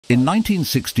In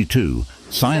 1962,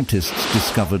 scientists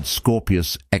discovered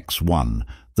Scorpius X-1,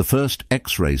 the first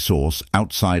X-ray source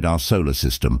outside our solar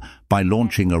system, by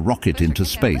launching a rocket into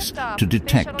space to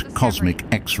detect cosmic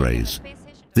X-rays.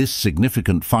 This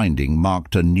significant finding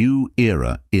marked a new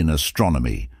era in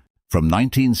astronomy. From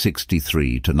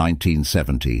 1963 to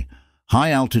 1970,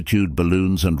 high-altitude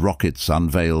balloons and rockets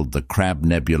unveiled the Crab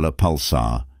Nebula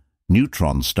pulsar,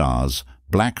 neutron stars,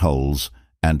 black holes,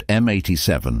 and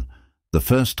M87, the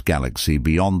first galaxy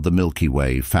beyond the Milky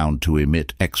Way found to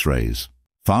emit X-rays.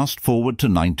 Fast forward to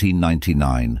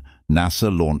 1999,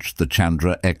 NASA launched the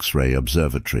Chandra X-ray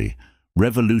Observatory,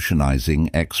 revolutionizing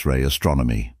X-ray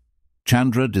astronomy.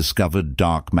 Chandra discovered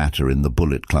dark matter in the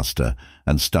bullet cluster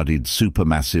and studied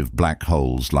supermassive black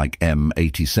holes like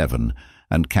M87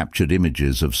 and captured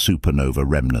images of supernova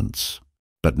remnants.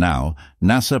 But now,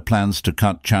 NASA plans to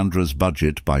cut Chandra's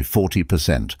budget by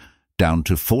 40%, down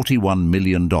to $41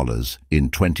 million in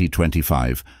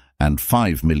 2025 and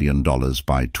 $5 million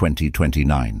by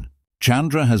 2029.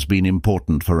 Chandra has been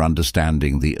important for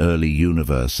understanding the early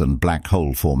universe and black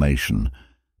hole formation.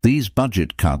 These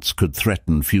budget cuts could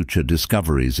threaten future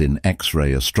discoveries in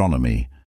X-ray astronomy.